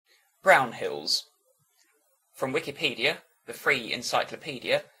Brownhills. From Wikipedia, the free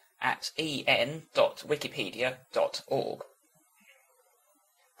encyclopedia, at en.wikipedia.org.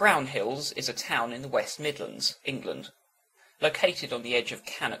 Brownhills is a town in the West Midlands, England. Located on the edge of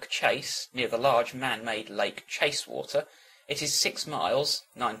Cannock Chase, near the large man-made lake Chasewater, it is 6 miles,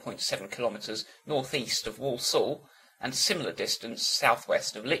 9.7 kilometres, north-east of Walsall, and similar distance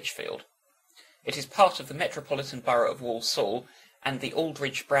south-west of Lichfield. It is part of the Metropolitan Borough of Walsall and the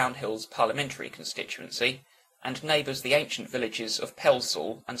Aldridge-Brownhills parliamentary constituency, and neighbours the ancient villages of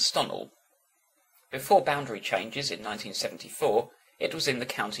Pelsall and Stonall. Before boundary changes in 1974, it was in the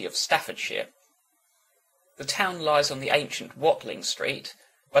county of Staffordshire. The town lies on the ancient Watling Street,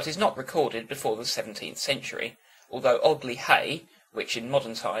 but is not recorded before the 17th century, although Ogley Hay, which in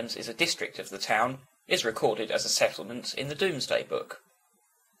modern times is a district of the town, is recorded as a settlement in the Domesday Book.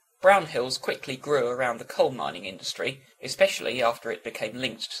 Brownhills quickly grew around the coal mining industry, especially after it became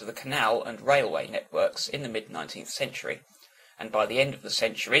linked to the canal and railway networks in the mid-19th century, and by the end of the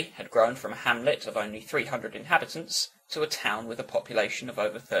century had grown from a hamlet of only 300 inhabitants to a town with a population of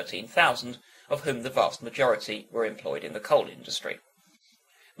over 13,000, of whom the vast majority were employed in the coal industry.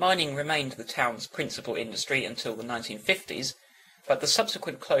 Mining remained the town's principal industry until the 1950s, but the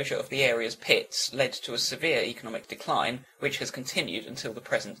subsequent closure of the area's pits led to a severe economic decline, which has continued until the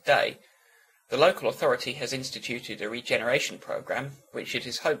present day. The local authority has instituted a regeneration programme, which it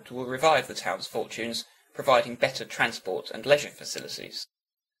is hoped will revive the town's fortunes, providing better transport and leisure facilities.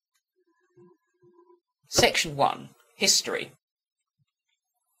 Section 1. History.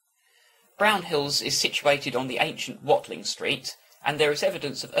 Brownhills is situated on the ancient Watling Street, and there is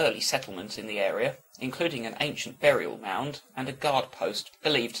evidence of early settlement in the area, including an ancient burial mound and a guard post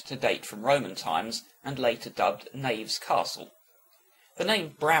believed to date from Roman times and later dubbed Knave's Castle. The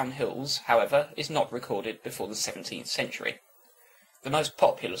name Brownhills, however, is not recorded before the 17th century. The most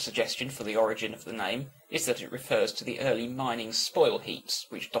popular suggestion for the origin of the name is that it refers to the early mining spoil heaps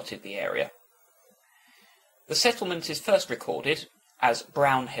which dotted the area. The settlement is first recorded as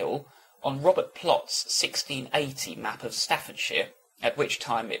Brownhill on Robert Plott's 1680 map of Staffordshire, at which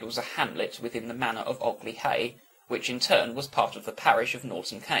time it was a hamlet within the manor of Ogley Hay, which in turn was part of the parish of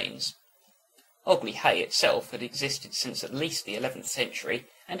Norton Keynes. Ogley Hay itself had existed since at least the 11th century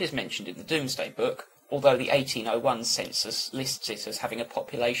and is mentioned in the Domesday Book, although the 1801 census lists it as having a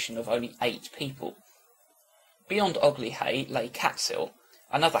population of only 8 people. Beyond Ogley Hay lay Catsill,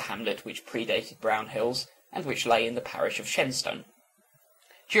 another hamlet which predated Brownhills and which lay in the parish of Shenstone.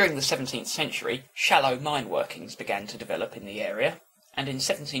 During the 17th century, shallow mine workings began to develop in the area, and in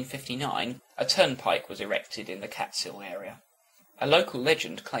 1759 a turnpike was erected in the Catsill area. A local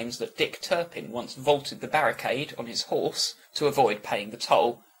legend claims that Dick Turpin once vaulted the barricade on his horse to avoid paying the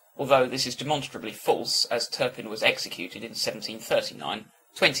toll, although this is demonstrably false, as Turpin was executed in 1739,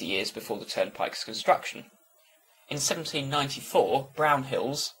 20 years before the turnpike's construction. In 1794,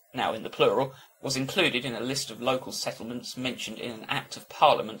 Brownhills, now in the plural, was included in a list of local settlements mentioned in an Act of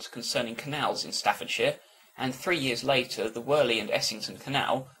Parliament concerning canals in Staffordshire, and 3 years later the Worley and Essington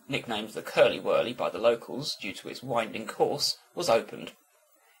Canal, nicknamed the Curly-Wurly by the locals due to its winding course, was opened.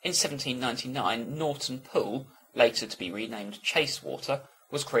 In 1799 Norton Pool, later to be renamed Chasewater,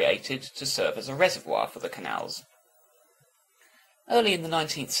 was created to serve as a reservoir for the canals. Early in the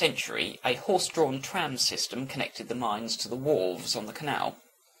 19th century, a horse-drawn tram system connected the mines to the wharves on the canal.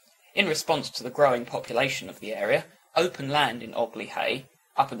 In response to the growing population of the area, open land in Ogley Hay,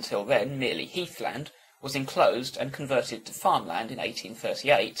 up until then merely heathland, was enclosed and converted to farmland in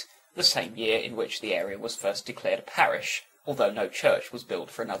 1838, the same year in which the area was first declared a parish, although no church was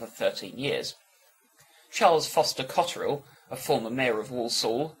built for another 13 years. Charles Foster Cotterill, a former mayor of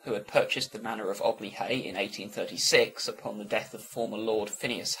Walsall, who had purchased the manor of Ogley Hay in 1836 upon the death of former Lord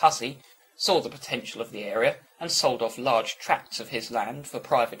Phineas Hussey, saw the potential of the area and sold off large tracts of his land for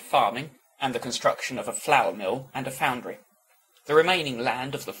private farming and the construction of a flour mill and a foundry. The remaining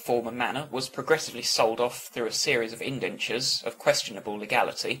land of the former manor was progressively sold off through a series of indentures of questionable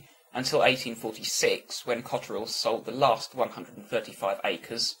legality until 1846, when Cotterill sold the last 135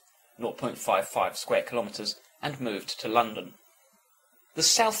 acres, 0.55 square kilometres, and moved to London. The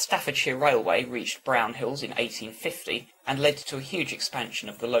South Staffordshire Railway reached Brownhills in 1850 and led to a huge expansion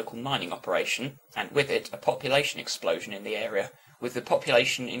of the local mining operation, and with it a population explosion in the area, with the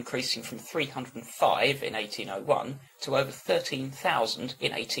population increasing from 305 in 1801 to over 13,000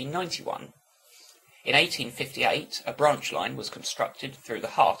 in 1891. In 1858, a branch line was constructed through the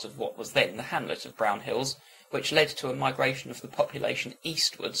heart of what was then the hamlet of Brownhills, which led to a migration of the population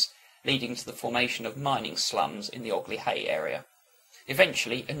eastwards, leading to the formation of mining slums in the Ogley Hay area.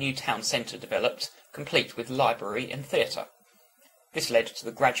 Eventually, a new town centre developed, complete with library and theatre. This led to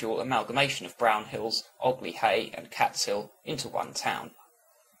the gradual amalgamation of Brownhills, Ogley Hay and Catshill into one town.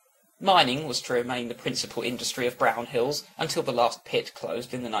 Mining was to remain the principal industry of Brownhills until the last pit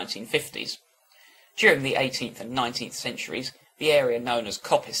closed in the 1950s. During the 18th and 19th centuries, the area known as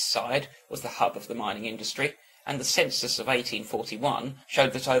Coppiceside was the hub of the mining industry, and the census of 1841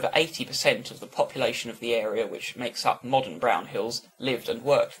 showed that over 80% of the population of the area which makes up modern Brownhills lived and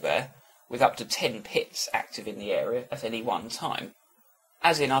worked there, with up to 10 pits active in the area at any one time.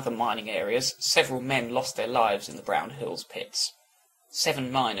 As in other mining areas, several men lost their lives in the Brownhills pits.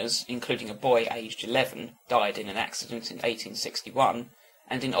 7 miners, including a boy aged 11, died in an accident in 1861,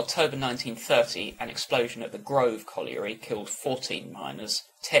 and in October 1930 an explosion at the Grove colliery killed 14 miners,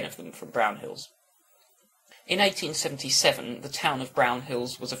 10 of them from Brownhills. In 1877 the town of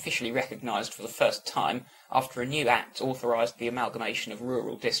Brownhills was officially recognised for the first time after a new act authorised the amalgamation of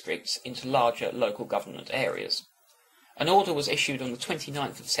rural districts into larger local government areas. An order was issued on the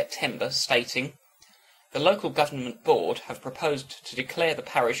 29th of September stating, "The local government board have proposed to declare the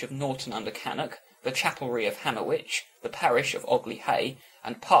parish of Norton-under-Cannock, the chapelry of Hammerwich, the parish of Ogley Hay,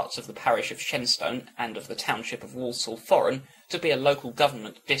 and parts of the parish of Shenstone and of the township of Walsall Foreign to be a local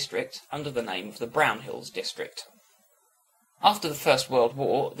government district under the name of the Brownhills district." After the First World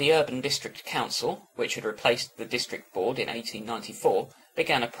War, the Urban District Council, which had replaced the District Board in 1894,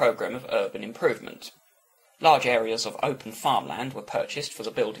 began a programme of urban improvement. Large areas of open farmland were purchased for the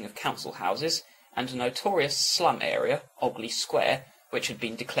building of council houses, and a notorious slum area, Ogley Square, which had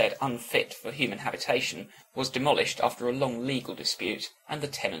been declared unfit for human habitation, was demolished after a long legal dispute and the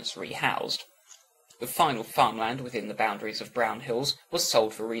tenants rehoused. The final farmland within the boundaries of Brownhills was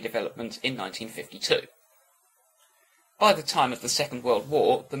sold for redevelopment in 1952. By the time of the Second World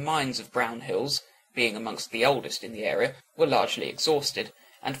War, the mines of Brownhills, being amongst the oldest in the area, were largely exhausted,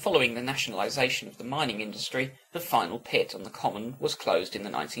 and following the nationalisation of the mining industry, the final pit on the common was closed in the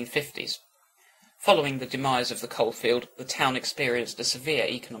 1950s. Following the demise of the coalfield, the town experienced a severe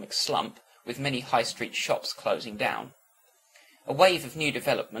economic slump, with many high street shops closing down. A wave of new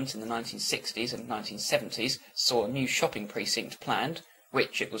development in the 1960s and 1970s saw a new shopping precinct planned,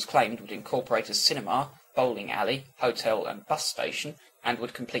 which it was claimed would incorporate a cinema, bowling alley, hotel and bus station, and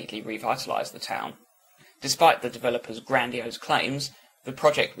would completely revitalise the town. Despite the developers' grandiose claims, the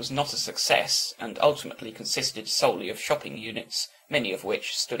project was not a success and ultimately consisted solely of shopping units, many of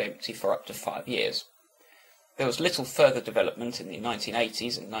which stood empty for up to 5 years. There was little further development in the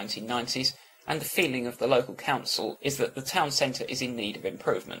 1980s and 1990s, and the feeling of the local council is that the town centre is in need of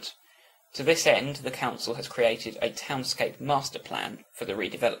improvement. To this end, the council has created a townscape master plan for the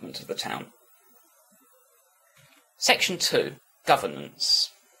redevelopment of the town. Section 2. Governance.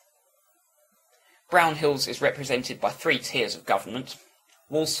 Brownhills is represented by 3 tiers of government: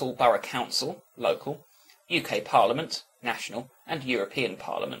 Walsall Borough Council, local, UK Parliament, national, and European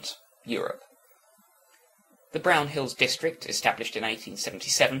Parliament, Europe. The Brownhills district, established in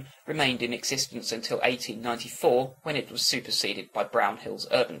 1877, remained in existence until 1894, when it was superseded by Brownhills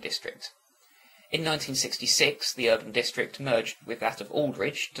Urban District. In 1966, the urban district merged with that of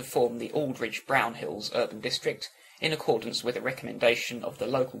Aldridge to form the Aldridge-Brownhills Urban District, in accordance with a recommendation of the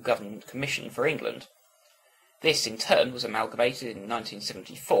Local Government Commission for England. This, in turn, was amalgamated in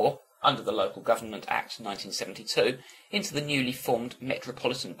 1974, under the Local Government Act 1972, into the newly formed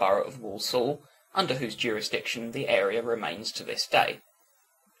Metropolitan Borough of Walsall, under whose jurisdiction the area remains to this day.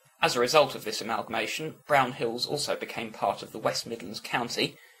 As a result of this amalgamation, Brownhills also became part of the West Midlands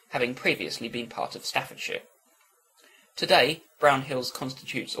County, having previously been part of Staffordshire. Today, Brownhills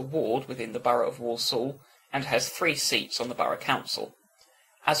constitutes a ward within the Borough of Walsall and has 3 seats on the Borough Council.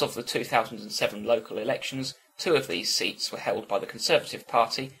 As of the 2007 local elections, 2 of these seats were held by the Conservative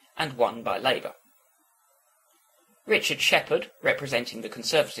Party and 1 by Labour. Richard Shepherd, representing the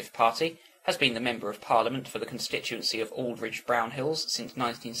Conservative Party, has been the Member of Parliament for the constituency of Aldridge-Brownhills since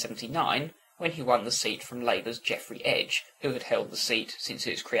 1979, when he won the seat from Labour's Geoffrey Edge, who had held the seat since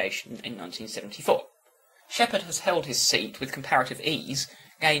its creation in 1974. Shepherd has held his seat with comparative ease,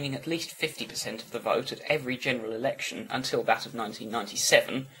 gaining at least 50% of the vote at every general election until that of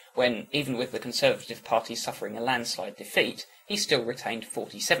 1997, when, even with the Conservative Party suffering a landslide defeat, he still retained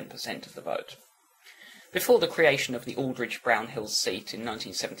 47% of the vote. Before the creation of the Aldridge-Brownhills seat in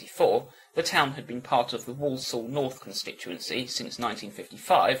 1974, the town had been part of the Walsall North constituency since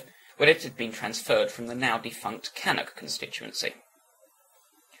 1955, when it had been transferred from the now defunct Cannock constituency.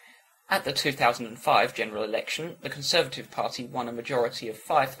 At the 2005 general election, the Conservative Party won a majority of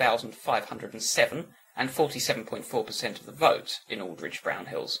 5,507 and 47.4% of the vote in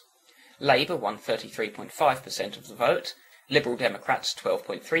Aldridge-Brownhills. Labour won 33.5% of the vote, Liberal Democrats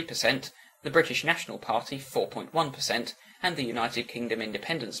 12.3%, the British National Party 4.1%, and the United Kingdom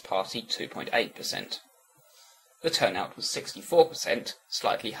Independence Party 2.8%. The turnout was 64%,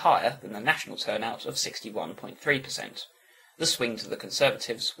 slightly higher than the national turnout of 61.3%. The swing to the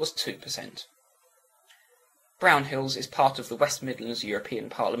Conservatives was 2%. Brownhills is part of the West Midlands European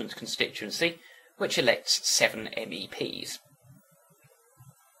Parliament constituency, which elects 7 MEPs.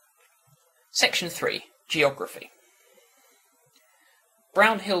 Section 3. Geography.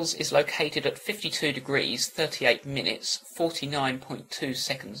 Brownhills is located at 52 degrees 38 minutes 49.2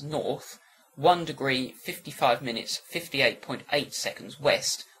 seconds north, 1 degree 55 minutes 58.8 seconds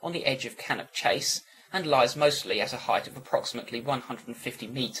west on the edge of Cannock Chase, and lies mostly at a height of approximately 150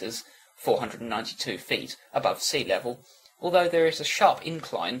 metres 492 feet above sea level, although there is a sharp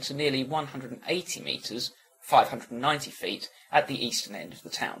incline to nearly 180 metres 590 feet at the eastern end of the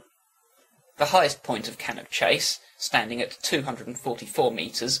town. The highest point of Cannock Chase, standing at 244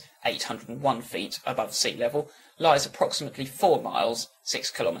 metres 801 feet above sea level, lies approximately 4 miles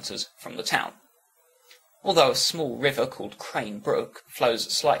 6 kilometres from the town. Although a small river called Crane Brook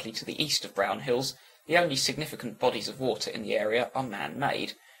flows slightly to the east of Brownhills, the only significant bodies of water in the area are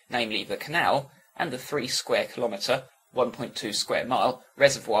man-made, namely the canal and the 3 square kilometre 1.2 square mile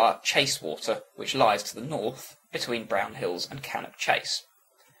reservoir Chasewater, which lies to the north between Brownhills and Cannock Chase.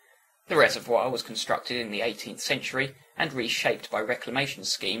 The reservoir was constructed in the 18th century and reshaped by reclamation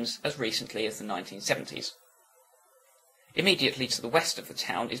schemes as recently as the 1970s. Immediately to the west of the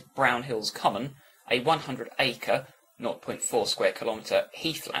town is Brownhills Common, a 100-acre, 0.4 square kilometre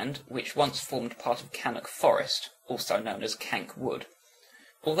heathland which once formed part of Cannock Forest, also known as Cank Wood.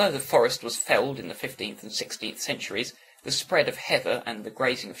 Although the forest was felled in the 15th and 16th centuries, the spread of heather and the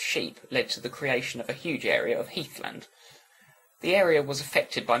grazing of sheep led to the creation of a huge area of heathland. The area was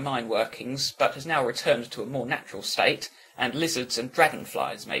affected by mine workings, but has now returned to a more natural state, and lizards and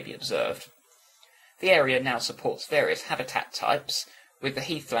dragonflies may be observed. The area now supports various habitat types, with the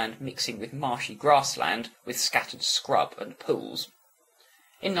heathland mixing with marshy grassland with scattered scrub and pools.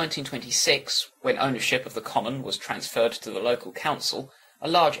 In 1926, when ownership of the common was transferred to the local council, a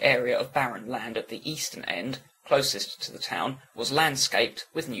large area of barren land at the eastern end, closest to the town, was landscaped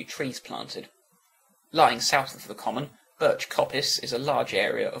with new trees planted. Lying south of the common, Birch Coppice is a large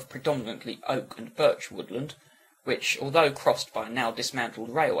area of predominantly oak and birch woodland, which, although crossed by a now dismantled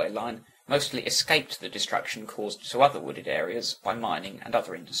railway line, mostly escaped the destruction caused to other wooded areas by mining and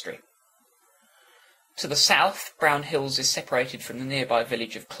other industry. To the south, Brownhills is separated from the nearby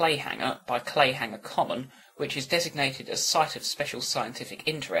village of Clayhanger by Clayhanger Common, which is designated as Site of Special Scientific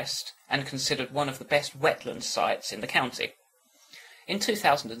Interest and considered one of the best wetland sites in the county. In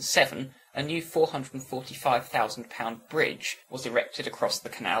 2007, a new £445,000 bridge was erected across the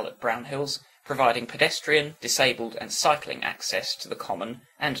canal at Brownhills, providing pedestrian, disabled and cycling access to the common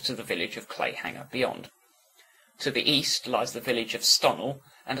and to the village of Clayhanger beyond. To the east lies the village of Stonnell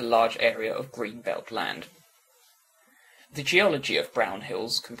and a large area of greenbelt land. The geology of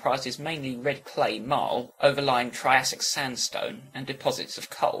Brownhills comprises mainly red clay marl overlying Triassic sandstone and deposits of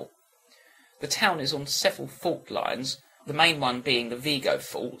coal. The town is on several fault lines, the main one being the Vigo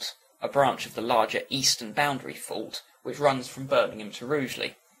Fault, a branch of the larger eastern boundary fault which runs from Birmingham to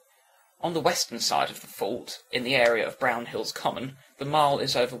Rugeley. On the western side of the fault, in the area of Brownhills Common, the marl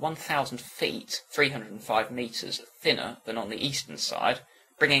is over 1,000 feet, 305 metres, thinner than on the eastern side,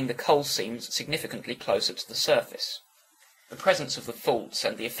 bringing the coal seams significantly closer to the surface. The presence of the faults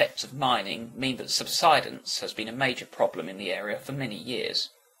and the effects of mining mean that subsidence has been a major problem in the area for many years.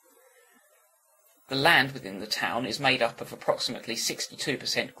 The land within the town is made up of approximately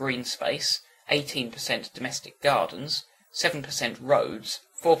 62% green space, 18% domestic gardens, 7% roads,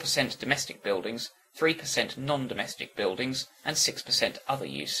 4% domestic buildings, 3% non-domestic buildings, and 6% other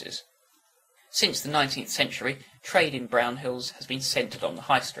uses. Since the 19th century, trade in Brownhills has been centred on the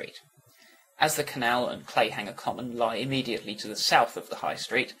High Street. As the canal and Clayhanger Common lie immediately to the south of the High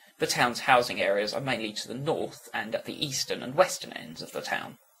Street, the town's housing areas are mainly to the north and at the eastern and western ends of the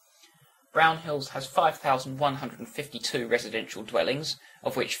town. Brownhills has 5,152 residential dwellings,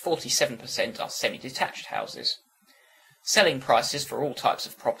 of which 47% are semi-detached houses. Selling prices for all types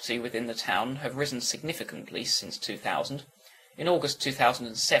of property within the town have risen significantly since 2000. In August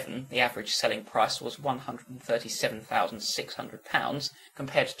 2007, the average selling price was £137,600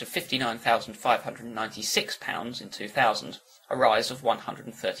 compared to £59,596 in 2000, a rise of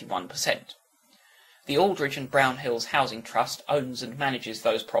 131%. The Aldridge and Brownhills Housing Trust owns and manages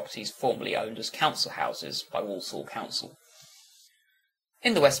those properties formerly owned as council houses by Walsall Council.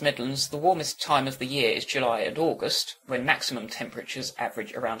 In the West Midlands, the warmest time of the year is July and August, when maximum temperatures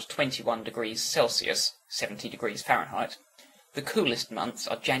average around 21 degrees Celsius, 70 degrees Fahrenheit. The coolest months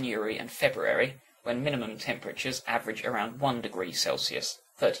are January and February, when minimum temperatures average around 1 degree Celsius,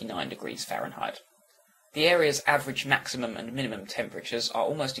 39 degrees Fahrenheit. The area's average maximum and minimum temperatures are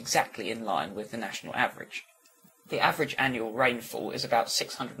almost exactly in line with the national average. The average annual rainfall is about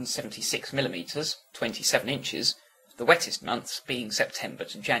 676 millimetres, 27 inches, the wettest months being September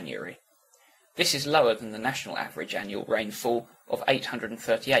to January. This is lower than the national average annual rainfall of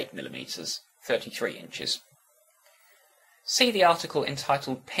 838 millimetres, 33 inches. See the article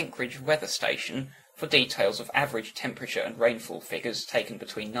entitled Penkridge Weather Station for details of average temperature and rainfall figures taken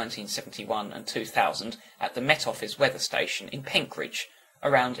between 1971 and 2000 at the Met Office weather station in Penkridge,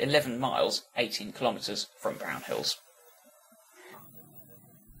 around 11 miles, 18 kilometres from Brownhills.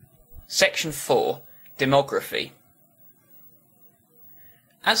 Section 4. Demography.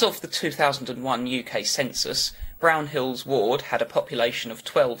 As of the 2001 UK census, Brownhills ward had a population of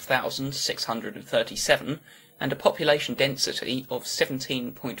 12,637 and a population density of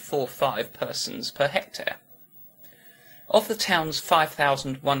 17.45 persons per hectare. Of the town's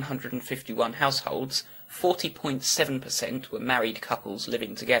 5,151 households, 40.7% were married couples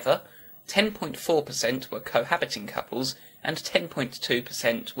living together, 10.4% were cohabiting couples, and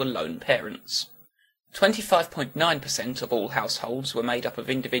 10.2% were lone parents. 25.9% of all households were made up of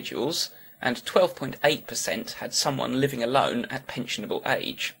individuals, and 12.8% had someone living alone at pensionable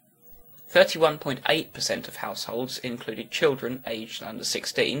age. 31.8% of households included children aged under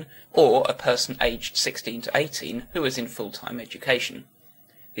 16, or a person aged 16 to 18 who was in full-time education.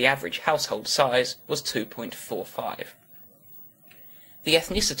 The average household size was 2.45. The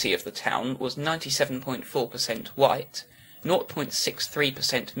ethnicity of the town was 97.4% white,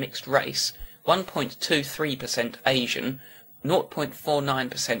 0.63% mixed race, 1.23% Asian,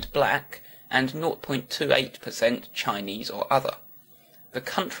 0.49% black, and 0.28% Chinese or other. The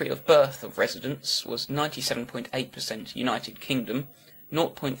country of birth of residents was 97.8% United Kingdom,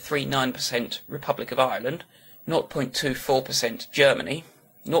 0.39% Republic of Ireland, 0.24% Germany,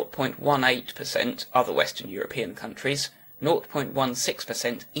 0.18% other Western European countries,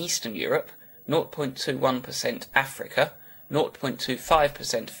 0.16% Eastern Europe, 0.21% Africa,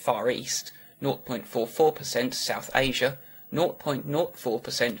 0.25% Far East, 0.44% South Asia,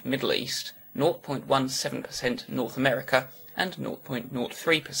 0.04% Middle East, 0.17% North America, and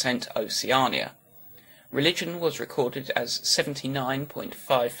 0.03% Oceania. Religion was recorded as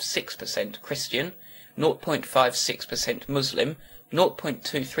 79.56% Christian, 0.56% Muslim,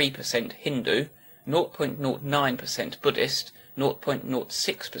 0.23% Hindu, 0.09% Buddhist,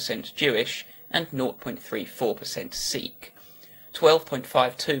 0.06% Jewish, and 0.34% Sikh.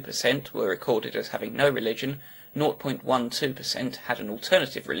 12.52% were recorded as having no religion, 0.12% had an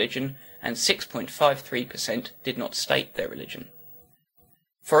alternative religion, and 6.53% did not state their religion.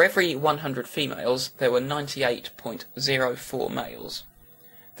 For every 100 females, there were 98.04 males.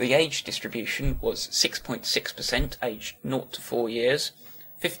 The age distribution was 6.6% aged 0 to 4 years,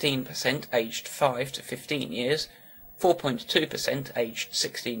 15% aged 5 to 15 years, 4.2% aged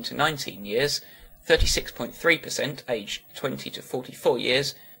 16 to 19 years, 36.3% aged 20 to 44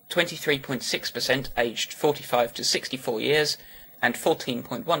 years, 23.6% aged 45 to 64 years, and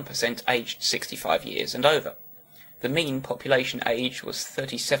 14.1% aged 65 years and over. The mean population age was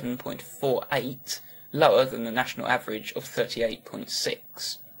 37.48, lower than the national average of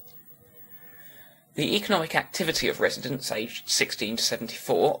 38.6. The economic activity of residents aged 16 to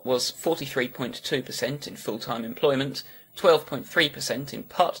 74 was 43.2% in full-time employment, 12.3% in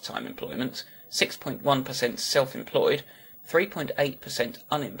part-time employment, 6.1% self-employed, 3.8%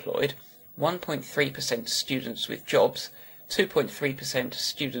 unemployed, 1.3% students with jobs, 2.3%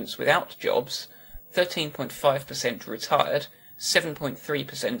 students without jobs, 13.5% retired,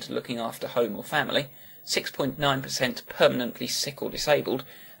 7.3% looking after home or family, 6.9% permanently sick or disabled,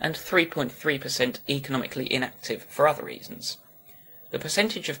 and 3.3% economically inactive for other reasons. The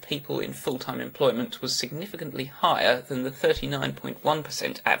percentage of people in full-time employment was significantly higher than the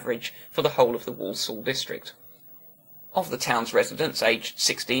 39.1% average for the whole of the Walsall district. Of the town's residents aged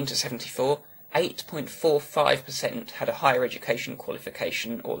 16 to 74, 8.45% had a higher education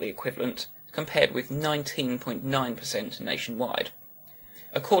qualification or the equivalent, compared with 19.9% nationwide.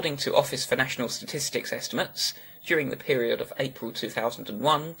 According to Office for National Statistics estimates, during the period of April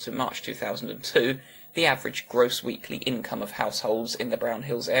 2001 to March 2002, the average gross weekly income of households in the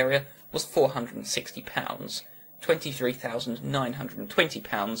Brownhills area was £460,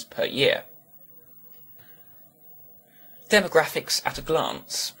 £23,920 per year. Demographics at a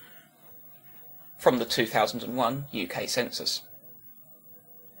glance from the 2001 UK census.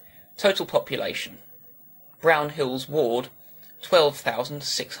 Total population. Brownhills ward,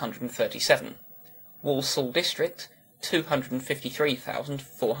 12,637. Walsall district,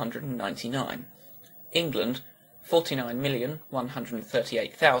 253,499. England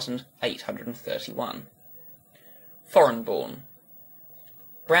 49,138,831. Foreign born.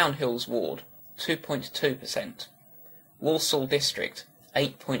 Brownhills Ward 2.2%. Walsall District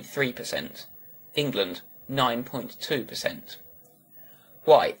 8.3%. England 9.2%.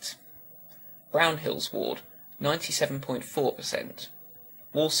 White. Brownhills Ward 97.4%.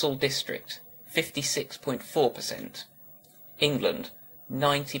 Walsall District 56.4%. England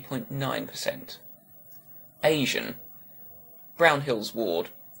 90.9%. Asian. Brownhills Ward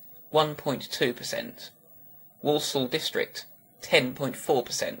 1.2%. Walsall District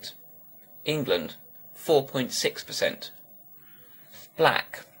 10.4%. England 4.6%.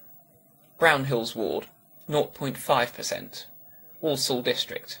 Black. Brownhills Ward 0.5%. Walsall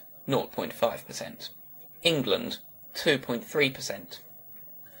District 0.5%. England 2.3%.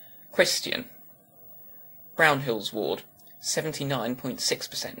 Christian. Brownhills Ward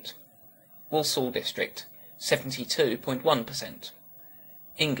 79.6%. Walsall District 72.1%.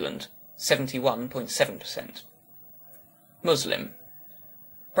 England 71.7%. Muslim.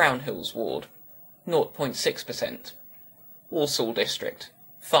 Brownhills Ward 0.6%. Walsall District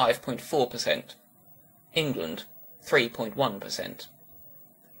 5.4%. England 3.1%.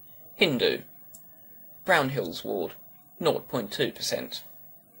 Hindu. Brownhills Ward 0.2%.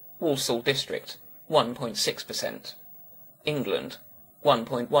 Walsall District 1.6%. England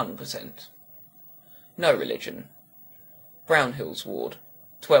 1.1%. No religion. Brownhills Ward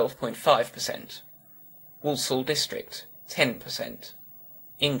 12.5%. Walsall District 10%.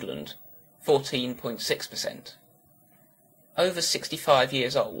 England 14.6%. Over 65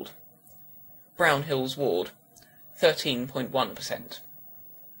 years old. Brownhills Ward 13.1%.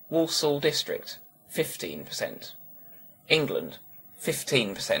 Walsall District 15%. England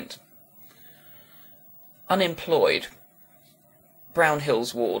 15%. Unemployed.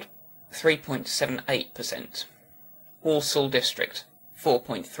 Brownhills Ward 3.78%. Walsall District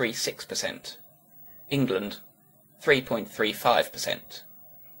 4.36%. England 3.35%.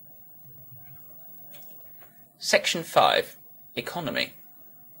 Section 5. Economy.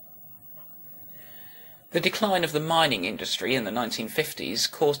 The decline of the mining industry in the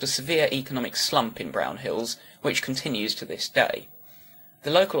 1950s caused a severe economic slump in Brownhills, which continues to this day.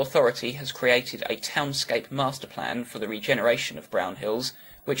 The local authority has created a townscape master plan for the regeneration of Brownhills,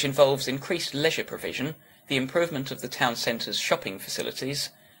 which involves increased leisure provision, the improvement of the town centre's shopping facilities,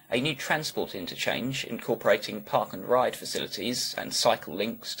 a new transport interchange incorporating park and ride facilities and cycle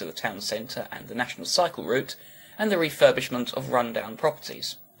links to the town centre and the national cycle route, and the refurbishment of run-down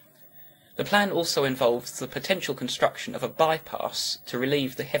properties. The plan also involves the potential construction of a bypass to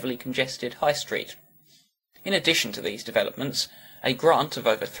relieve the heavily congested High Street. In addition to these developments, a grant of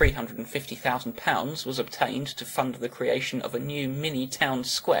over £350,000 was obtained to fund the creation of a new mini-town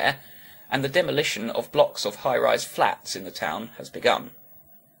square, and the demolition of blocks of high-rise flats in the town has begun.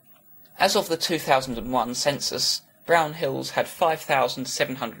 As of the 2001 census, Brownhills had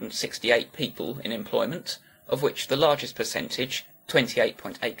 5,768 people in employment, of which the largest percentage,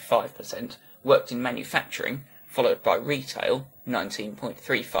 28.85%, worked in manufacturing, followed by retail,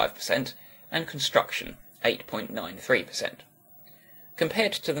 19.35%, and construction, 8.93%.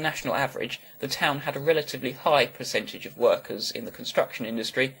 Compared to the national average, the town had a relatively high percentage of workers in the construction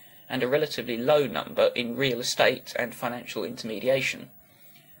industry and a relatively low number in real estate and financial intermediation.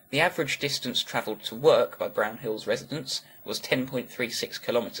 The average distance travelled to work by Brownhills residents was 10.36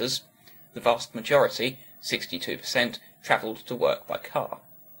 kilometres. The vast majority, 62%, travelled to work by car.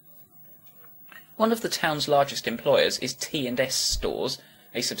 One of the town's largest employers is T&S Stores,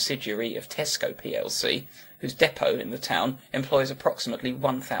 a subsidiary of Tesco plc, whose depot in the town employs approximately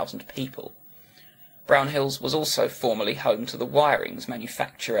 1,000 people. Brownhills was also formerly home to the wirings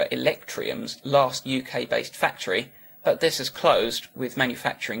manufacturer Electrium's last UK-based factory, but this has closed, with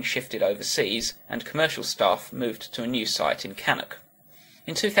manufacturing shifted overseas and commercial staff moved to a new site in Cannock.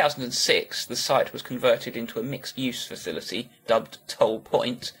 In 2006, the site was converted into a mixed-use facility dubbed Toll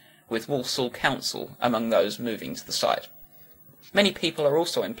Point, with Walsall Council among those moving to the site. Many people are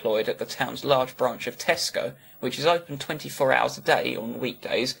also employed at the town's large branch of Tesco, which is open 24 hours a day on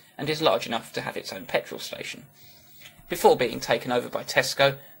weekdays and is large enough to have its own petrol station. Before being taken over by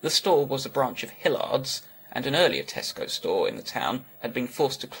Tesco, the store was a branch of Hillard's, and an earlier Tesco store in the town had been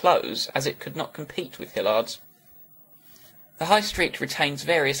forced to close as it could not compete with Hillard's. The High Street retains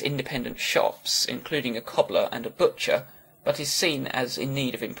various independent shops, including a cobbler and a butcher, but is seen as in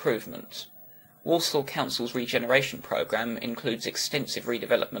need of improvement. Walsall Council's regeneration programme includes extensive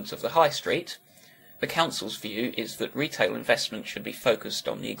redevelopment of the High Street. The Council's view is that retail investment should be focused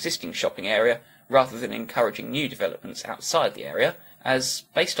on the existing shopping area rather than encouraging new developments outside the area, as,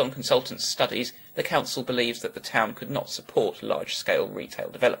 based on consultants' studies, the council believes that the town could not support large-scale retail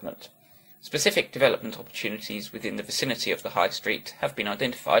development. Specific development opportunities within the vicinity of the High Street have been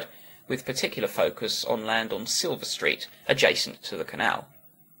identified, with particular focus on land on Silver Street, adjacent to the canal.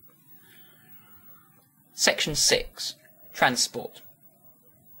 Section 6. Transport.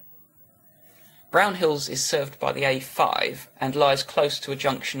 Brownhills is served by the A5 and lies close to a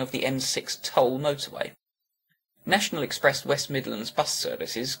junction of the M6 toll motorway. National Express West Midlands bus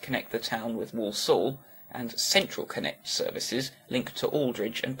services connect the town with Walsall, and Central Connect services link to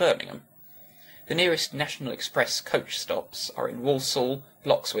Aldridge and Birmingham. The nearest National Express coach stops are in Walsall,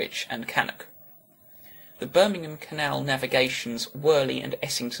 Bloxwich and Cannock. The Birmingham Canal Navigation's Worley and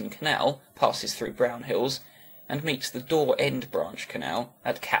Essington Canal passes through Brownhills and meets the Door End Branch Canal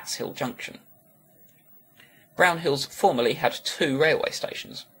at Cats Hill Junction. Brownhills formerly had two railway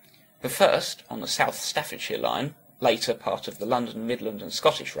stations. The first, on the South Staffordshire line, later part of the London, Midland and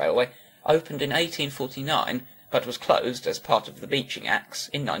Scottish Railway, opened in 1849 but was closed as part of the Beeching Acts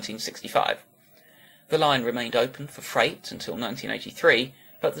in 1965. The line remained open for freight until 1983,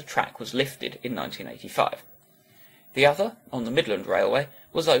 but the track was lifted in 1985. The other, on the Midland Railway,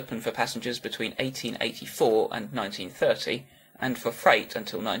 was open for passengers between 1884 and 1930, and for freight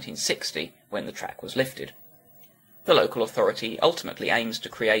until 1960, when the track was lifted. The local authority ultimately aims to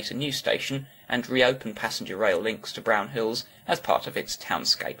create a new station and reopen passenger rail links to Brownhills as part of its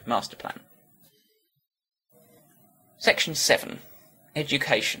townscape master plan. Section 7.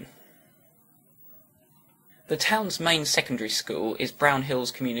 Education. The town's main secondary school is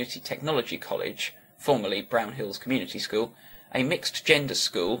Brownhills Community Technology College, formerly Brownhills Community School, a mixed-gender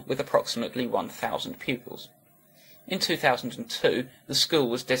school with approximately 1,000 pupils. In 2002, the school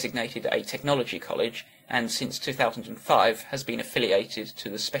was designated a technology college and since 2005 has been affiliated to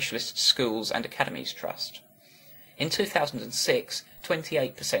the Specialist Schools and Academies Trust. In 2006,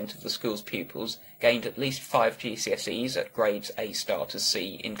 28% of the school's pupils gained at least 5 GCSEs at grades A star to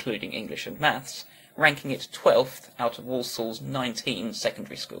C, including English and Maths, ranking it 12th out of Walsall's 19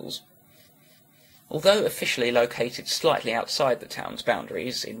 secondary schools. Although officially located slightly outside the town's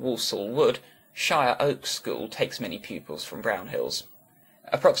boundaries in Walsall Wood, Shire Oak School takes many pupils from Brownhills.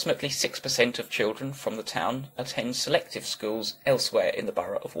 Approximately 6% of children from the town attend selective schools elsewhere in the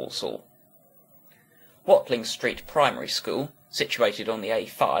borough of Walsall. Watling Street Primary School, situated on the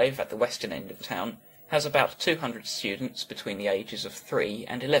A5 at the western end of town, has about 200 students between the ages of 3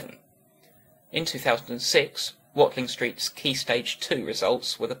 and 11. In 2006, Watling Street's Key Stage 2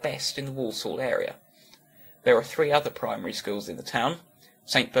 results were the best in the Walsall area. There are 3 other primary schools in the town: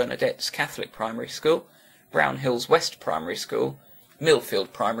 St Bernadette's Catholic Primary School, Brownhills West Primary School,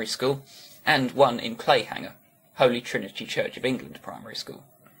 Millfield Primary School, and one in Clayhanger, Holy Trinity Church of England Primary School.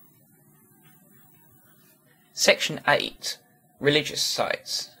 Section 8. Religious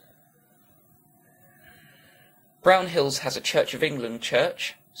Sites. Brownhills has a Church of England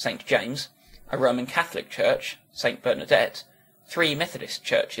church, St James, a Roman Catholic church, St Bernadette, 3 Methodist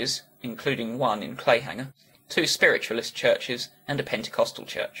churches, including one in Clayhanger, 2 Spiritualist churches, and a Pentecostal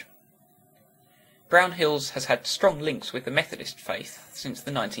church. Brownhills has had strong links with the Methodist faith since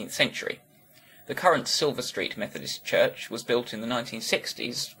the 19th century. The current Silver Street Methodist Church was built in the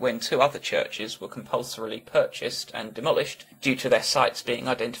 1960s when 2 other churches were compulsorily purchased and demolished due to their sites being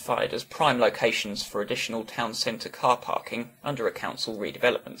identified as prime locations for additional town centre car parking under a council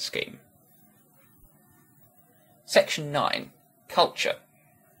redevelopment scheme. Section 9. Culture.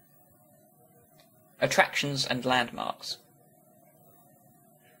 Attractions and landmarks.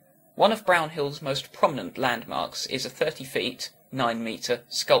 One of Brownhill's most prominent landmarks is a 30 feet, 9 metre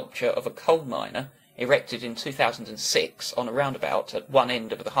sculpture of a coal miner erected in 2006 on a roundabout at one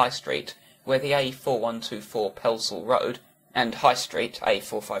end of the High Street where the A4124 Pelsall Road and High Street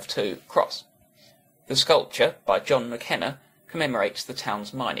A452 cross. The sculpture, by John McKenna, commemorates the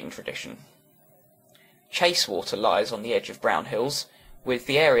town's mining tradition. Chasewater lies on the edge of Brownhills, with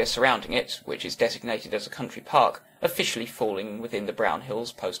the area surrounding it, which is designated as a country park, officially falling within the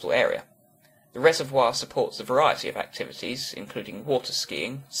Brownhills postal area. The reservoir supports a variety of activities, including water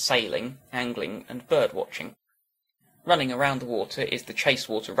skiing, sailing, angling and bird watching. Running around the water is the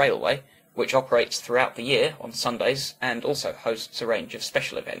Chasewater Railway, which operates throughout the year on Sundays and also hosts a range of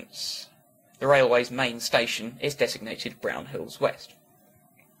special events. The railway's main station is designated Brownhills West.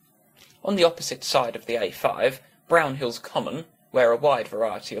 On the opposite side of the A5, Brownhills Common, where a wide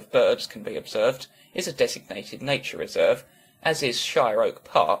variety of birds can be observed, is a designated nature reserve, as is Shire Oak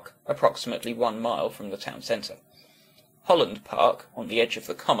Park, approximately 1 mile from the town centre. Holland Park, on the edge of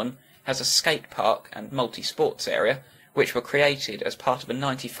the Common, has a skate park and multi-sports area, which were created as part of a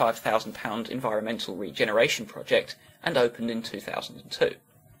 £95,000 environmental regeneration project and opened in 2002.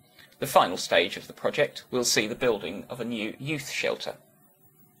 The final stage of the project will see the building of a new youth shelter.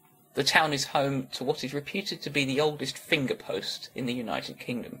 The town is home to what is reputed to be the oldest finger post in the United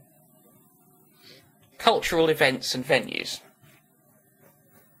Kingdom. Cultural events and venues.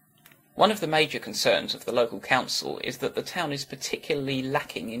 One of the major concerns of the local council is that the town is particularly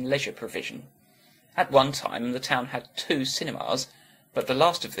lacking in leisure provision. At one time the town had 2 cinemas, but the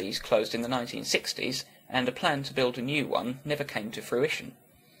last of these closed in the 1960s, and a plan to build a new one never came to fruition.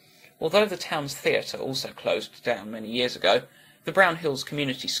 Although the town's theatre also closed down many years ago, the Brownhills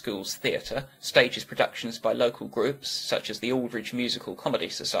Community Schools Theatre stages productions by local groups such as the Aldridge Musical Comedy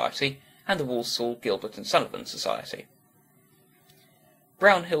Society and the Walsall Gilbert and Sullivan Society.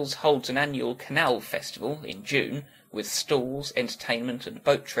 Brownhills holds an annual Canal Festival in June with stalls, entertainment and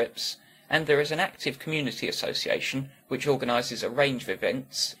boat trips, and there is an active community association which organises a range of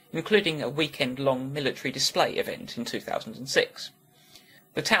events, including a weekend-long military display event in 2006.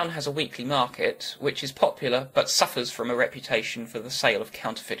 The town has a weekly market, which is popular but suffers from a reputation for the sale of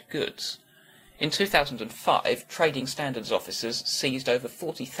counterfeit goods. In 2005, trading standards officers seized over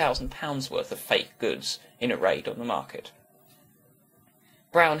 £40,000 worth of fake goods in a raid on the market.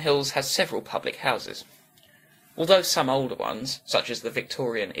 Brownhills has several public houses. Although some older ones, such as the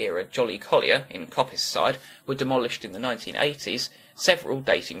Victorian-era Jolly Collier in Coppiceside, were demolished in the 1980s, several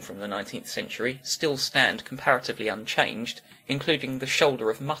dating from the 19th century still stand comparatively unchanged, including the Shoulder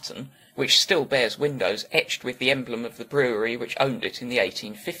of Mutton, which still bears windows etched with the emblem of the brewery which owned it in the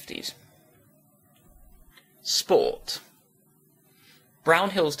 1850s. Sport.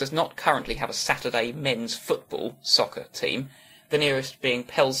 Brownhills does not currently have a Saturday men's football soccer team, the nearest being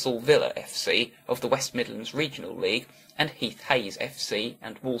Pelsall Villa FC of the West Midlands Regional League and Heath Hayes FC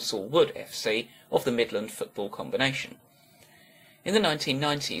and Walsall Wood FC of the Midland Football Combination. In the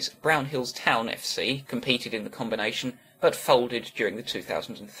 1990s, Brownhills Town FC competed in the combination but folded during the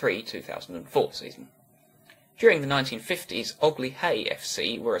 2003-2004 season. During the 1950s, Ogley Hay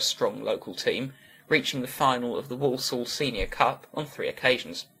FC were a strong local team, reaching the final of the Walsall Senior Cup on 3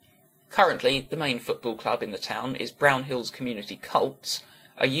 occasions. Currently, the main football club in the town is Brownhills Community Colts,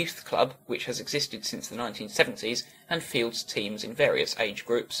 a youth club which has existed since the 1970s and fields teams in various age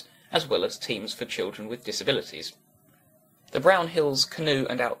groups, as well as teams for children with disabilities. The Brownhills Canoe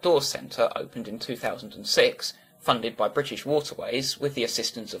and Outdoor Centre opened in 2006, funded by British Waterways with the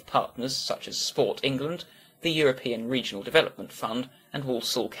assistance of partners such as Sport England, the European Regional Development Fund and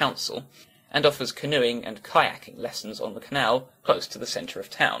Walsall Council, and offers canoeing and kayaking lessons on the canal close to the centre of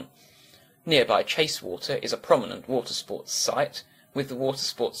town. Nearby Chasewater is a prominent water sports site, with the Water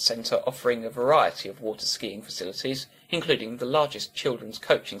Sports Centre offering a variety of water skiing facilities, including the largest children's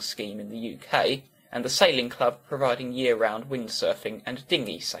coaching scheme in the UK, and the Sailing Club providing year-round windsurfing and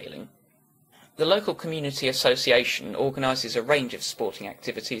dinghy sailing. The local community association organises a range of sporting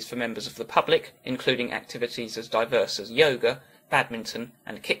activities for members of the public, including activities as diverse as yoga, badminton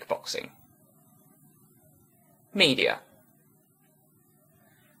and kickboxing. Media.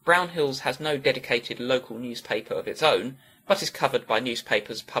 Brownhills has no dedicated local newspaper of its own, but is covered by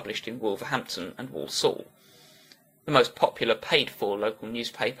newspapers published in Wolverhampton and Walsall. The most popular paid-for local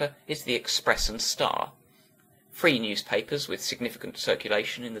newspaper is the Express and Star. Free newspapers with significant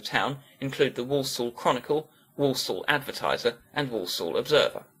circulation in the town include the Walsall Chronicle, Walsall Advertiser and Walsall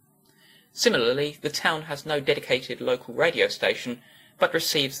Observer. Similarly, the town has no dedicated local radio station, but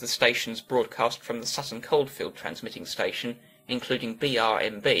receives the stations broadcast from the Sutton Coldfield transmitting station, including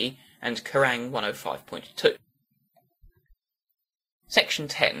BRMB and Kerrang 105.2. Section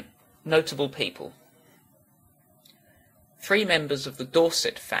 10. Notable people. 3 members of the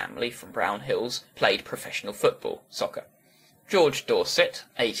Dorset family from Brownhills played professional football, soccer. George Dorset,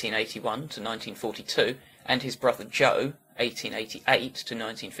 1881 to 1942, and his brother Joe, 1888 to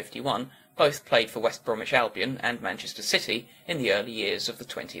 1951, both played for West Bromwich Albion and Manchester City in the early years of the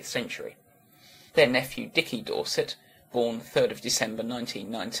 20th century. Their nephew Dickie Dorset, born 3rd of December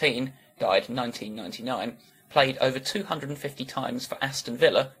 1919, died 1999, played over 250 times for Aston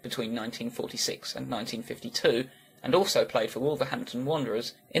Villa between 1946 and 1952, and also played for Wolverhampton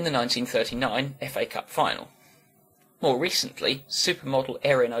Wanderers in the 1939 FA Cup final. More recently, supermodel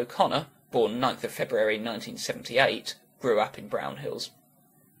Erin O'Connor, born 9th of February 1978, grew up in Brownhills.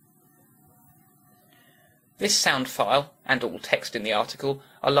 This sound file, and all text in the article,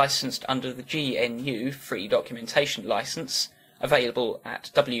 are licensed under the GNU Free Documentation License, available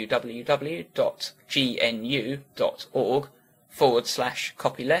at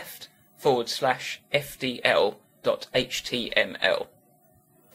www.gnu.org/copyleft/FDL.html.